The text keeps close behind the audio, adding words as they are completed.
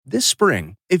This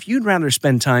spring, if you'd rather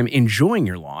spend time enjoying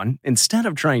your lawn instead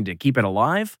of trying to keep it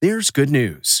alive, there's good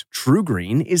news.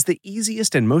 TruGreen is the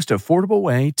easiest and most affordable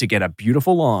way to get a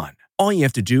beautiful lawn. All you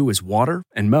have to do is water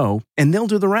and mow, and they'll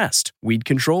do the rest. Weed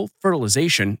control,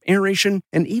 fertilization, aeration,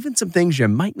 and even some things you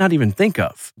might not even think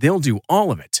of. They'll do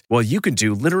all of it, while you can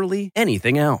do literally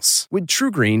anything else. With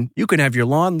TruGreen, you can have your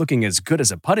lawn looking as good as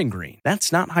a putting green.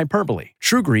 That's not hyperbole.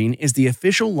 TruGreen is the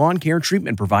official lawn care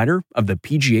treatment provider of the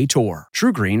PGA Tour.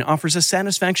 TruGreen offers a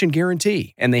satisfaction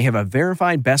guarantee, and they have a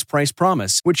verified best price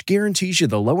promise, which guarantees you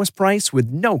the lowest price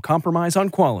with no compromise on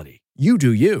quality. You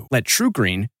do you. Let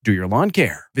TruGreen do your lawn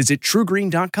care. Visit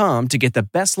TruGreen.com to get the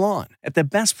best lawn at the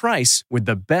best price with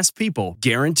the best people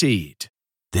guaranteed.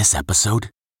 This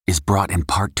episode is brought in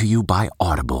part to you by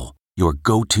Audible, your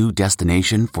go-to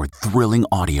destination for thrilling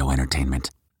audio entertainment.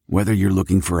 Whether you're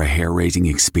looking for a hair-raising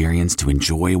experience to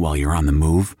enjoy while you're on the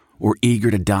move or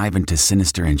eager to dive into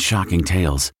sinister and shocking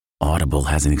tales, Audible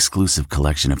has an exclusive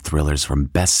collection of thrillers from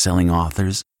best-selling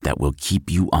authors that will keep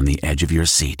you on the edge of your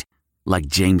seat. Like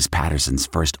James Patterson's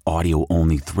first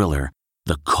audio-only thriller,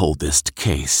 The Coldest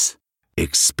Case.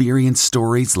 Experience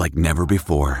stories like never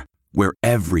before, where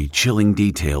every chilling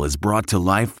detail is brought to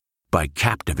life by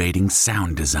captivating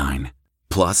sound design.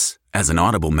 Plus, as an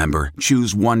Audible member,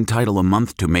 choose one title a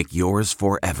month to make yours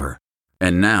forever.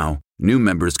 And now, new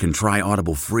members can try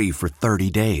Audible free for 30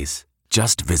 days.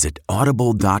 Just visit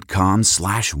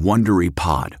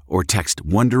audible.com/WonderyPod or text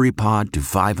WonderyPod to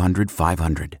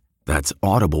 500-500. That's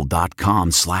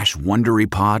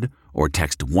audible.com/WonderyPod or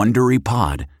text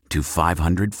WonderyPod to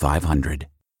 500-500.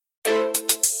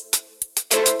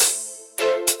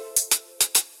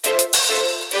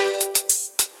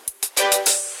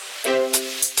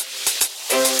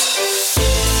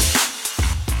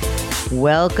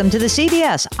 Welcome to the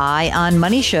CBS Eye on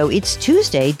Money Show. It's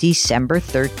Tuesday, December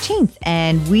 13th,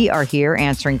 and we are here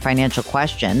answering financial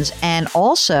questions and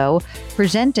also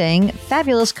presenting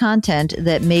fabulous content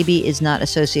that maybe is not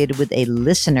associated with a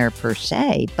listener per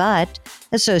se, but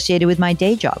associated with my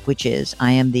day job, which is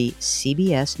I am the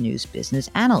CBS News business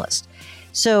analyst.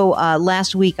 So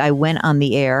last week I went on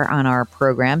the air on our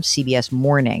program, CBS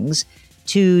Mornings,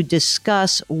 to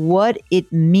discuss what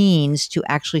it means to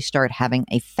actually start having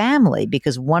a family,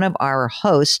 because one of our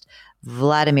hosts,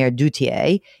 Vladimir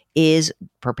Duthiers, is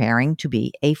preparing to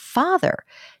be a father.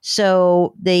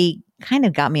 So they kind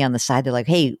of got me on the side. They're like,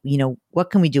 hey,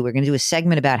 what can we do? We're going to do a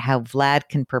segment about how Vlad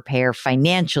can prepare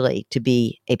financially to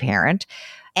be a parent.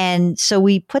 And so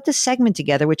we put the segment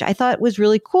together, which I thought was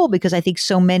really cool because I think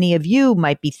so many of you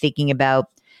might be thinking about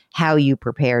how you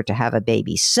prepare to have a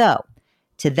baby. So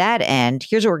to that end,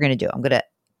 here's what we're going to do. I'm going to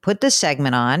put this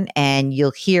segment on and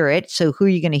you'll hear it. So who are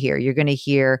you going to hear? You're going to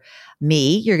hear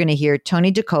me. You're going to hear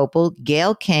Tony Dokoupil,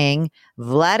 Gayle King,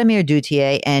 Vladimir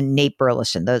Duthiers, and Nate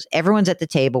Burleson. Everyone's at the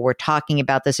table. We're talking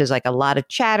about this. There's like a lot of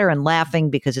chatter and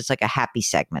laughing because it's like a happy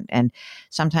segment. And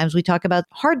sometimes we talk about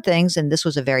hard things, and this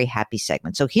was a very happy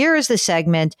segment. So here is the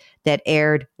segment that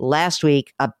aired last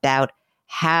week about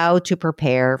how to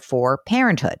prepare for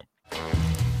parenthood.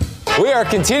 We are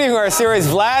continuing our series,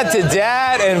 Vlad to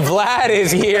Dad, and Vlad is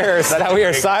here. So we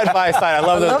are side by side. I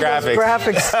love those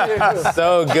graphics. Too.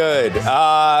 So good.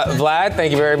 Vlad,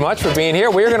 thank you very much for being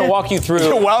here. We're going to walk you through.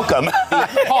 You're welcome.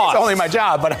 It's only my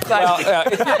job, but it's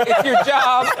your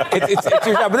job. It's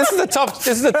your job. But this is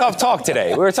a tough talk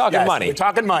today. We're talking money. We're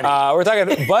talking money. We're talking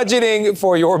budgeting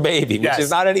for your baby, which is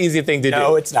not an easy thing to do.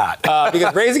 No, it's not.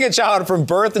 Because raising a child from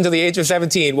birth until the age of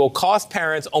 17 will cost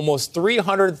parents almost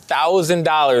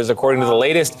 $300,000, according to the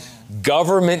latest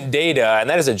government data, and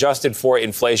that is adjusted for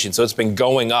inflation. So it's been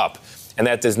going up. And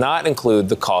that does not include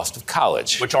the cost of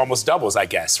college. Which almost doubles, I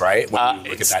guess, right? When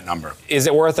you look at that number. Is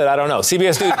it worth it? I don't know.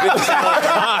 CBS News.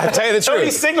 I'll tell you the truth. So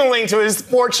he's signaling to his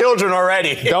 4 children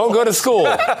already. Don't go to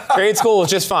school. Grade school is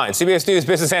just fine. CBS News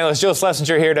business analyst Jill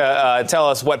Schlesinger here to tell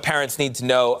us what parents need to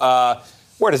know.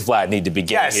 Where does Vlad need to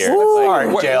begin here?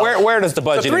 Where does the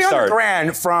budget start?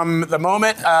 $300,000 from the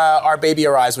moment our baby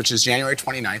arrives, which is January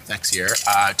 29th next year,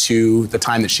 to the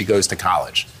time that she goes to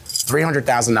college.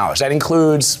 $300,000. That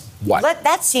includes what?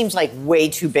 That seems like way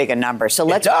too big a number. So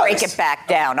let's break it back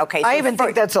down. Okay. So I even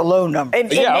think that's a low number. It may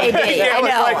be. I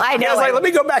know. I was like, let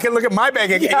me go back and look at my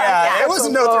bank account. Yeah, it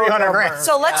wasn't no $300,000.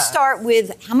 So let's start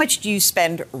with how much do you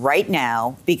spend right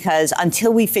now? Because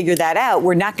until we figure that out,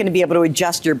 we're not going to be able to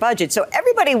adjust your budget. So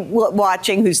everybody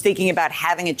watching who's thinking about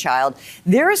having a child,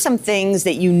 there are some things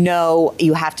that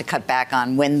you have to cut back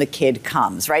on when the kid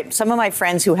comes, right? Some of my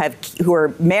friends who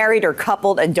are married or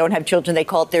coupled and don't have children, they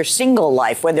call it their single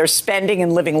life when they're spending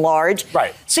and living large.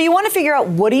 Right. So you want to figure out,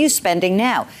 what are you spending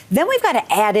now? Then we've got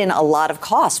to add in a lot of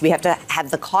costs. We have to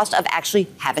have the cost of actually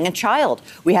having a child.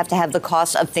 We have to have the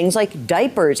cost of things like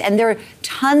diapers. And there are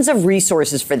tons of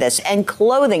resources for this, and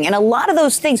clothing. And a lot of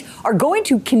those things are going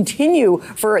to continue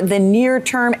for the near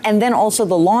term and then also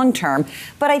the long term.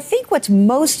 But I think what's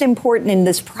most important in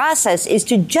this process is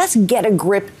to just get a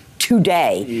grip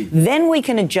today. Then we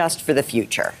can adjust for the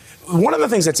future. One of the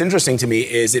things that's interesting to me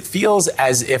is it feels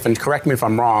as if, and correct me if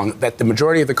I'm wrong, that the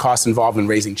majority of the costs involved in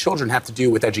raising children have to do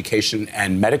with education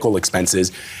and medical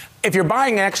expenses. If you're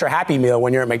buying an extra Happy Meal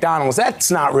when you're at McDonald's, that's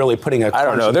not really putting a... I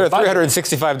don't know. There are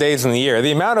 365 days in the year.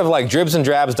 The amount of like dribs and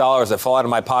drabs dollars that fall out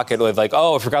of my pocket with like,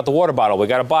 oh, I forgot the water bottle. We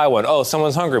got to buy one. Oh,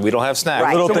 someone's hungry. We don't have snacks.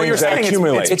 Right. Little So what you're things that saying,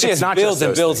 accumulate. it's just not builds just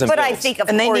and those builds and But builds. I think, of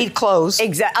And they course, need clothes.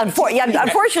 Exactly. Unfortunately,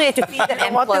 you have to feed them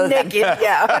and clothe them.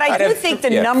 Yeah. But I do think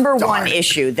the number one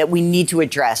issue that we need to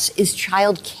address is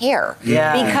child care.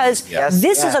 Yeah. Because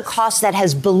this is a cost that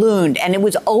has ballooned, and it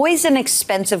was always an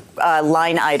expensive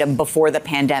line item before the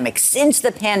pandemic. Since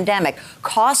the pandemic,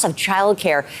 costs of child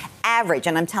care average,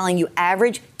 and I'm telling you,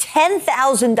 average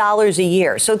 $10,000 a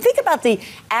year. So think about the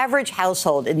average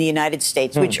household in the United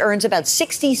States, which earns about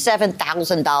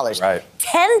 $67,000. Right.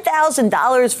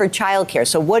 $10,000 for childcare.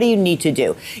 So what do you need to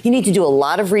do? You need to do a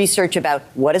lot of research about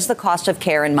what is the cost of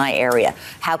care in my area?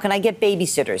 How can I get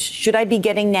babysitters? Should I be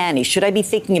getting nannies? Should I be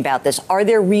thinking about this? Are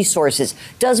there resources?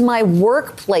 Does my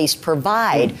workplace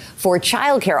provide for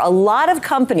childcare? A lot of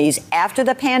companies after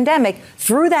the pandemic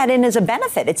threw that in as a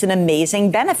benefit. It's an amazing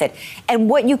benefit. And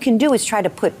what you can do is try to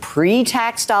put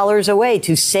pre-tax dollars away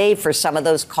to save for some of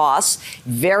those costs.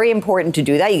 Very important to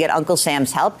do that. You get Uncle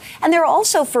Sam's help. And there are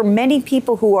also, for many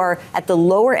people who are at the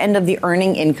lower end of the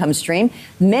earning income stream,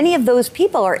 many of those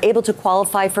people are able to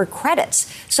qualify for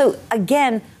credits. So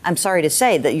again, I'm sorry to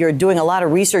say that you're doing a lot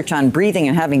of research on breathing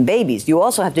and having babies. You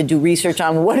also have to do research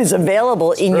on what is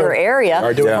available in your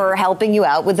area for helping you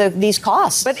out with these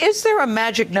costs. But is there a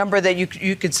magic number that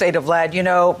you could say to Vlad, you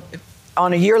know,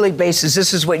 on a yearly basis,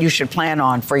 this is what you should plan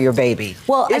on for your baby?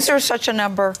 Well, is there such a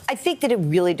number? I think that it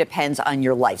really depends on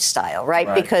your lifestyle,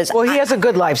 right? Because he has a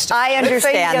good lifestyle. I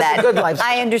understand that. A good lifestyle.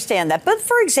 I understand that. But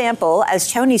for example, as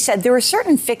Tony said, there are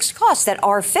certain fixed costs that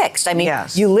are fixed. I mean,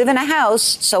 you live in a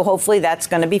house, so hopefully that's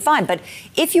going to be fine. But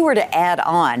if you were to add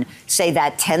on, say,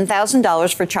 that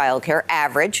 $10,000 for childcare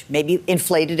average, maybe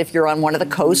inflated if you're on one of the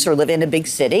coasts or live in a big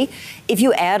city, if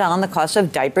you add on the cost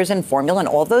of diapers and formula and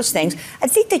all those things, I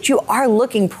think that you are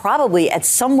looking probably at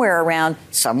somewhere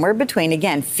between,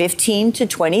 again, $15,000 to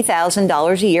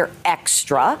 $20,000 a year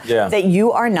extra that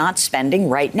you are not spending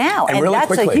right now. And really that's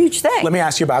quickly, a huge thing. Let me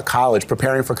ask you about college.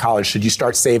 Preparing for college, should you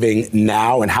start saving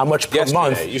now, and how much per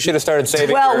month? You should have started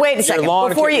saving. Well, wait a second.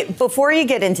 Before you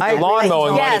get into that, lawn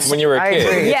mowing money when you were a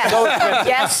kid.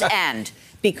 Yes, and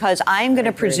because I'm going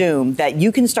to presume that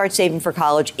you can start saving for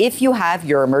college if you have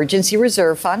your emergency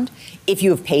reserve fund, if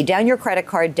you have paid down your credit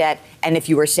card debt, and if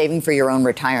you are saving for your own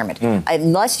retirement.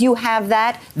 Unless you have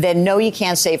that, then no, you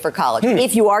can't save for college.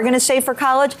 If you are going to save for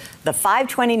college, the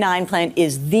 529 plan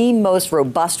is the most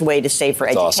robust way to save for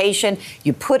education. Awesome.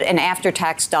 You put an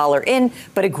after-tax dollar in,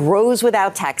 but it grows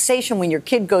without taxation. When your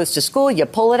kid goes to school, you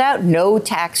pull it out, no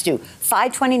tax due.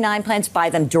 529 plans, buy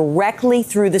them directly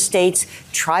through the states.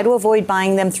 Try to avoid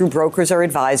buying them through brokers or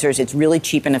advisors. It's really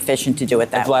cheap and efficient to do it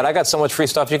that way. Vlad, I got so much free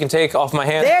stuff you can take off my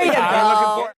hands. There you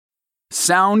go.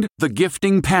 Sound the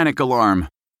gifting panic alarm.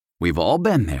 We've all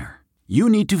been there. You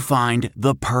need to find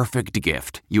the perfect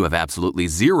gift. You have absolutely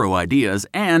zero ideas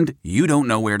and you don't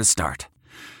know where to start.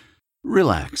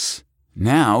 Relax.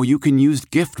 Now you can use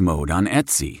gift mode on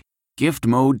Etsy. Gift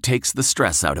mode takes the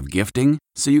stress out of gifting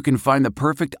so you can find the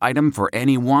perfect item for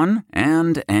anyone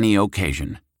and any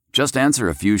occasion. Just answer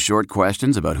a few short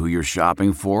questions about who you're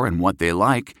shopping for and what they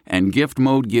like, and Gift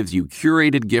Mode gives you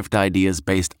curated gift ideas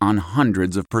based on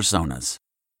hundreds of personas.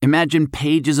 Imagine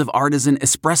pages of artisan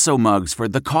espresso mugs for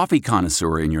the coffee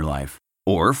connoisseur in your life,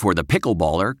 or for the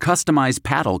pickleballer, customized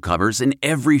paddle covers in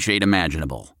every shade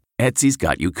imaginable. Etsy's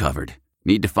got you covered.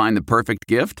 Need to find the perfect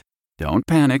gift? Don't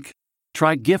panic.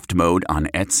 Try Gift Mode on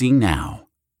Etsy now.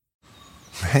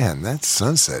 Man, that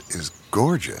sunset is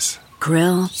gorgeous.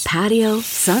 Grill, patio,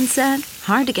 sunset.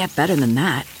 Hard to get better than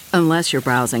that. Unless you're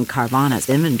browsing Carvana's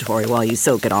inventory while you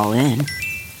soak it all in.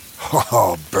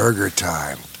 Oh, burger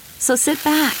time. So sit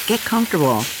back, get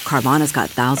comfortable. Carvana's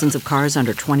got thousands of cars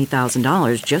under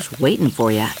 $20,000 just waiting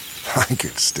for you. I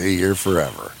could stay here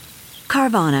forever.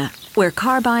 Carvana, where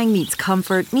car buying meets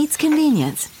comfort meets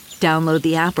convenience. Download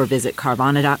the app or visit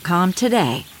Carvana.com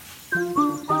today.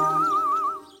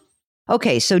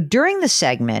 Okay, so during the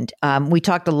segment, we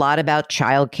talked a lot about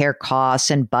childcare costs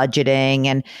and budgeting.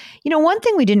 And, one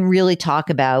thing we didn't really talk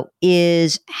about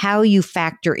is how you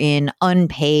factor in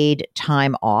unpaid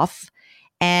time off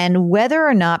and whether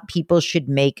or not people should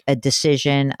make a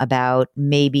decision about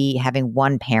maybe having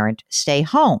one parent stay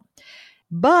home.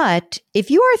 But if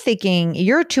you are thinking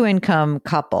you're a two-income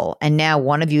couple and now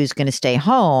one of you is going to stay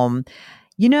home,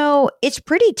 it's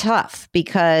pretty tough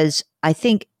because I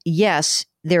think, yes,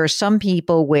 there are some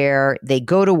people where they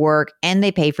go to work and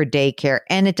they pay for daycare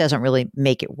and it doesn't really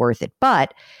make it worth it.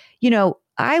 But,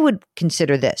 I would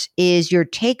consider this. Is your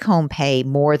take-home pay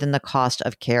more than the cost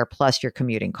of care plus your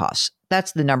commuting costs?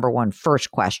 That's the number one first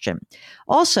question.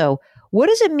 Also, what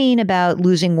does it mean about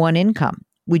losing one income?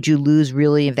 Would you lose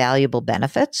really valuable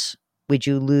benefits? Would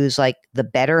you lose like the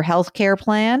better healthcare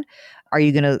plan? Are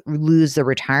you going to lose the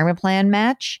retirement plan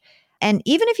match? And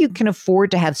even if you can afford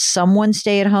to have someone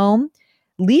stay at home,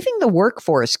 leaving the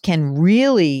workforce can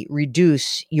really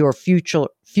reduce your future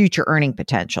earning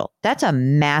potential. That's a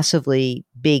massively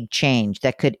big change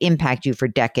that could impact you for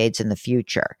decades in the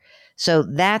future. So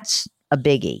that's a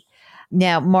biggie.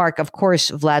 Now, Mark, of course,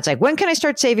 Vlad's like, when can I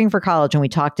start saving for college? And we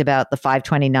talked about the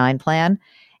 529 plan.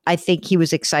 I think he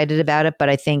was excited about it, but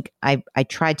I think I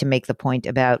tried to make the point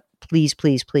about please,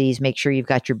 please, please make sure you've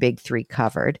got your big three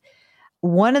covered.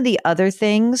 One of the other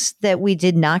things that we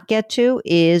did not get to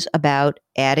is about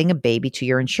adding a baby to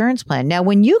your insurance plan. Now,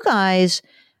 when you guys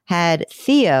had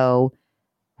Theo,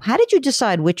 how did you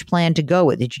decide which plan to go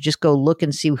with? Did you just go look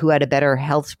and see who had a better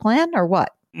health plan or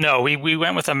what? No, we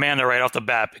went with Amanda right off the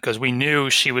bat because we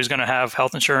knew she was going to have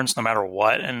health insurance no matter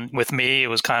what. And with me, it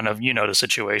was kind of, the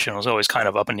situation was always kind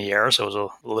of up in the air. So it was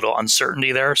a little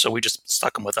uncertainty there. So we just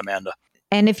stuck them with Amanda.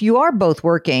 And if you are both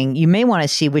working, you may want to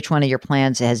see which one of your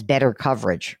plans has better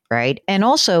coverage, right? And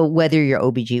also whether your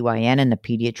OBGYN and the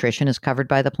pediatrician is covered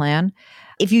by the plan.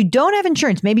 If you don't have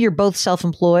insurance, maybe you're both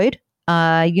self-employed,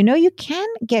 you can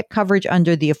get coverage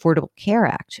under the Affordable Care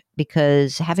Act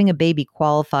because having a baby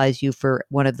qualifies you for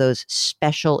one of those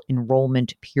special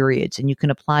enrollment periods, and you can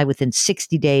apply within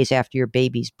 60 days after your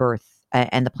baby's birth,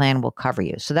 and the plan will cover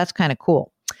you. So that's kind of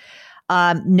cool.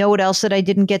 Know what else that I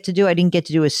didn't get to do? I didn't get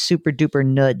to do a super duper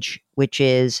nudge, which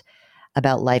is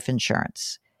about life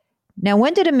insurance. Now,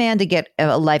 when did Amanda get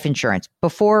life insurance?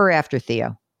 Before or after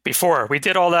Theo? Before. We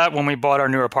did all that when we bought our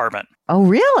new apartment. Oh,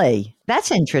 really?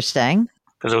 That's interesting.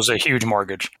 Because it was a huge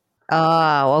mortgage.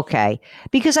 Oh, okay.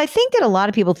 Because I think that a lot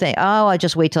of people think, I'll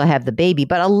just wait till I have the baby.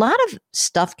 But a lot of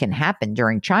stuff can happen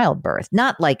during childbirth.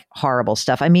 Not like horrible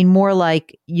stuff. I mean, more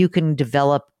like you can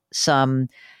develop some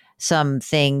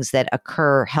things that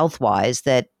occur health-wise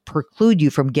that preclude you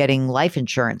from getting life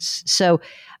insurance. So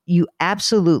you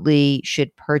absolutely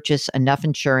should purchase enough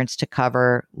insurance to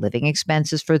cover living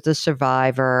expenses for the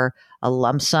survivor, a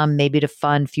lump sum maybe to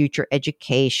fund future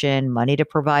education, money to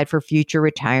provide for future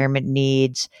retirement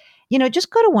needs.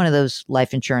 Just go to one of those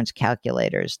life insurance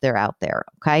calculators. They're out there,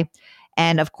 okay?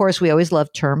 And of course, we always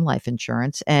love term life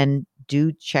insurance, and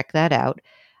do check that out.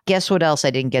 Guess what else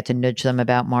I didn't get to nudge them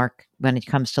about, Mark, when it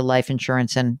comes to life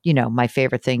insurance and, my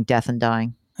favorite thing, death and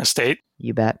dying? Estate.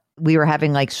 You bet. We were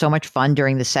having so much fun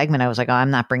during the segment. I was like, I'm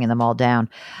not bringing them all down.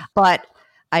 But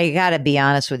I got to be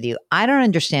honest with you. I don't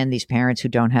understand these parents who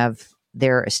don't have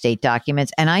their estate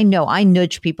documents. And I know I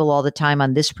nudge people all the time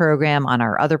on this program, on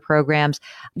our other programs.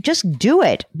 Just do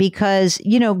it because,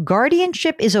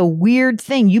 guardianship is a weird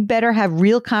thing. You better have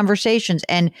real conversations.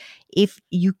 And if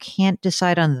you can't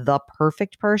decide on the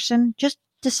perfect person, just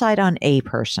decide on a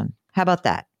person. How about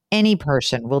that? Any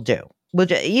person will do.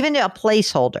 Even a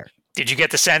placeholder. Did you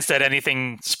get the sense that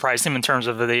anything surprised him in terms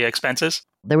of the expenses?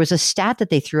 There was a stat that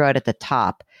they threw out at the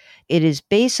top. It is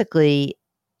basically,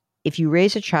 if you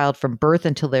raise a child from birth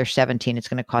until they're 17, it's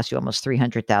going to cost you almost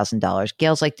 $300,000.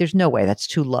 Gail's like, there's no way, that's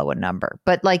too low a number.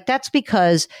 But that's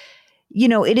because,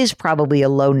 it is probably a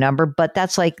low number, but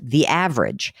that's like the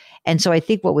average. And so I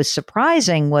think what was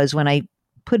surprising was when I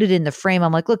put it in the frame,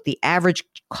 I'm like, look, the average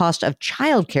cost of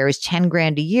childcare is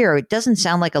 $10,000 a year. It doesn't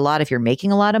sound like a lot if you're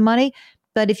making a lot of money.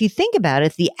 But if you think about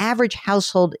it, the average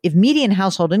household, if median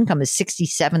household income is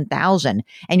 $67,000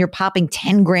 and you're popping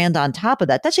 $10,000 on top of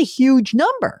that, that's a huge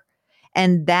number.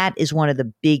 And that is one of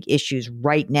the big issues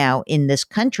right now in this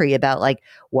country about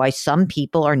why some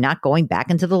people are not going back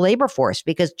into the labor force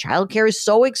because childcare is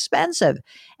so expensive.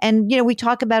 And, we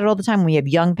talk about it all the time when we have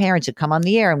young parents who come on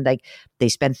the air and they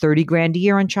spend $30,000 a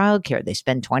year on childcare. They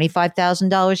spend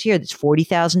 $25,000 a year. That's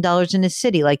 $40,000 in a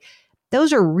city.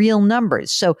 Those are real numbers.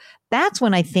 So that's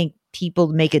when I think people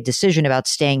make a decision about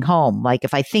staying home.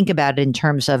 If I think about it in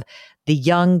terms of the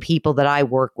young people that I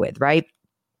work with, right?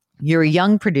 You're a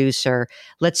young producer.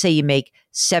 Let's say you make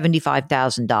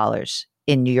 $75,000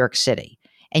 in New York City,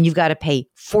 and you've got to pay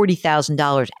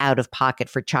 $40,000 out of pocket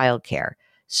for childcare.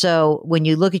 So when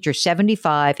you look at your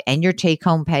 75 and your take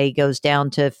home pay goes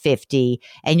down to 50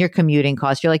 and your commuting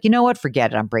costs, you're like, you know what?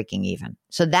 Forget it. I'm breaking even.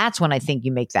 So that's when I think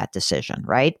you make that decision,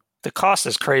 right? The cost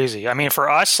is crazy. I mean, for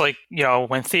us, like, you know,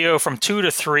 when Theo from 2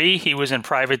 to 3, he was in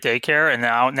private daycare. And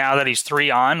now that he's 3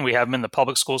 on, we have him in the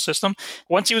public school system.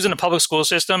 Once he was in the public school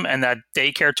system and that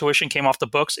daycare tuition came off the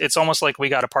books, it's almost like we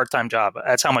got a part-time job.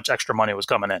 That's how much extra money was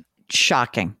coming in.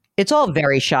 Shocking. It's all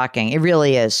very shocking. It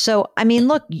really is. So, I mean,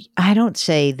 look, I don't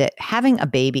say that having a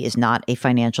baby is not a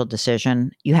financial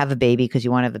decision. You have a baby because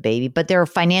you want to have a baby, but there are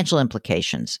financial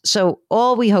implications. So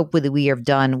all we hope that we have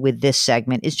done with this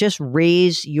segment is just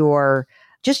raise your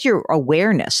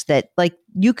awareness that, like,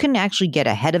 you can actually get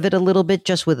ahead of it a little bit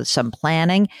just with some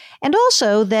planning. And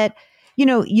also that, you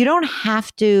know, you don't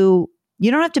have to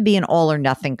be an all or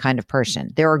nothing kind of person.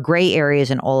 There are gray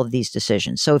areas in all of these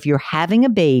decisions. So if you're having a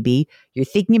baby, you're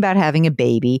thinking about having a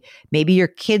baby, maybe your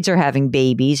kids are having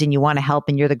babies and you want to help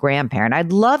and you're the grandparent,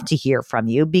 I'd love to hear from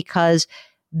you, because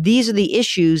these are the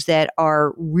issues that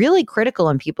are really critical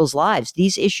in people's lives.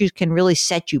 These issues can really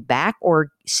set you back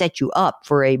or set you up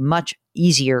for a much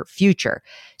easier future.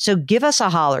 So give us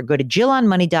a holler. Go to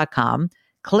JillOnMoney.com.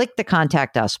 Click the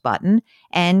Contact Us button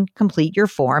and complete your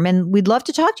form. And we'd love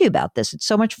to talk to you about this. It's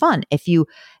so much fun. If you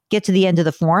get to the end of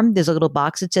the form, there's a little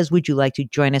box that says, would you like to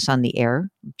join us on the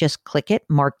air? Just click it.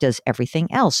 Mark does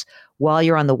everything else. While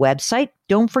you're on the website,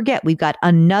 don't forget, we've got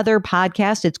another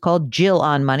podcast. It's called Jill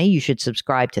on Money. You should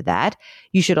subscribe to that.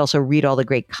 You should also read all the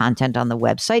great content on the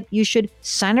website. You should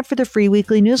sign up for the free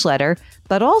weekly newsletter,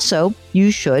 but also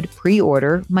you should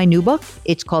pre-order my new book.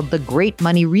 It's called The Great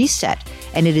Money Reset,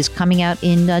 and it is coming out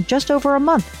in just over a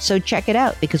month. So check it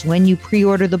out, because when you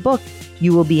pre-order the book,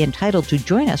 you will be entitled to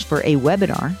join us for a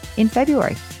webinar in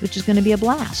February, which is going to be a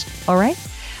blast. All right?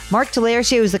 Mark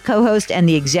Talercio is the co-host and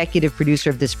the executive producer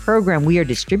of this program. We are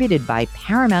distributed by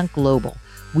Paramount Global.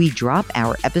 We drop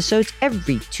our episodes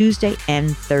every Tuesday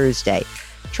and Thursday.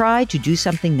 Try to do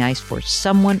something nice for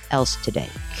someone else today.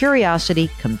 Curiosity,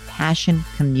 compassion,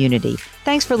 community.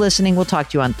 Thanks for listening. We'll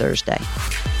talk to you on Thursday.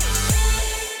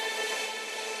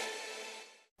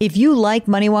 If you like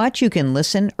Money Watch, you can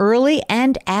listen early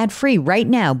and ad-free right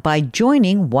now by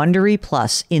joining Wondery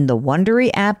Plus in the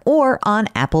Wondery app or on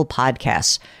Apple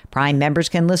Podcasts. Prime members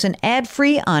can listen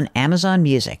ad-free on Amazon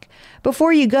Music.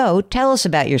 Before you go, tell us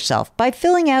about yourself by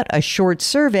filling out a short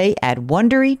survey at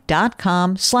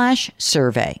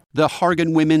Wondery.com/survey. The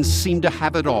Hargan women seem to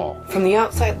have it all. From the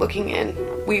outside looking in,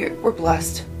 we were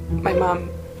blessed. My mom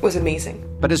was amazing.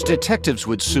 But as detectives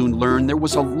would soon learn, there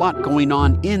was a lot going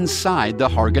on inside the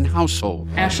Hargan household.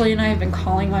 Ashley and I have been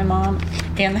calling my mom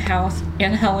and the house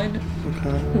and Helen.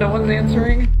 Okay. No one's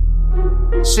answering.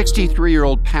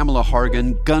 63-year-old Pamela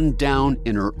Hargan gunned down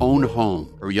in her own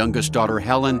home. Her youngest daughter,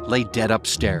 Helen, lay dead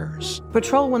upstairs.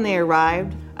 Patrol, when they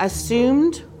arrived,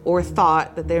 assumed or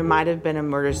thought that there might have been a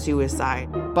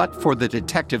murder-suicide. But for the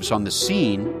detectives on the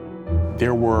scene,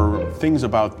 there were things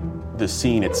about the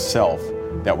scene itself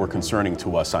that were concerning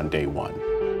to us on day one.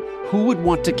 Who would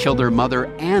want to kill their mother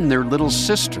and their little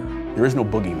sister? There is no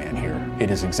boogeyman here. It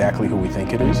is exactly who we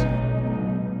think it is.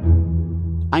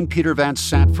 I'm Peter Van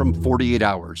Sant from 48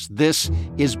 Hours. This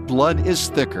is Blood is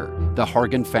Thicker, the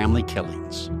Hargan Family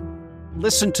Killings.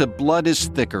 Listen to Blood is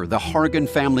Thicker, the Hargan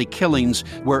Family Killings,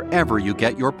 wherever you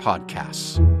get your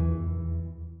podcasts.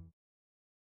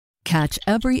 Catch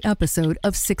every episode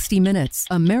of 60 Minutes,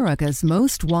 America's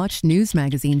most watched news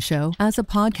magazine show, as a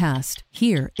podcast.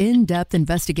 Hear in-depth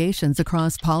investigations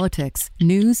across politics,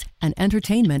 news, and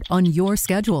entertainment on your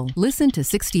schedule. Listen to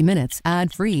 60 Minutes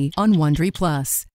ad-free on Wondery Plus.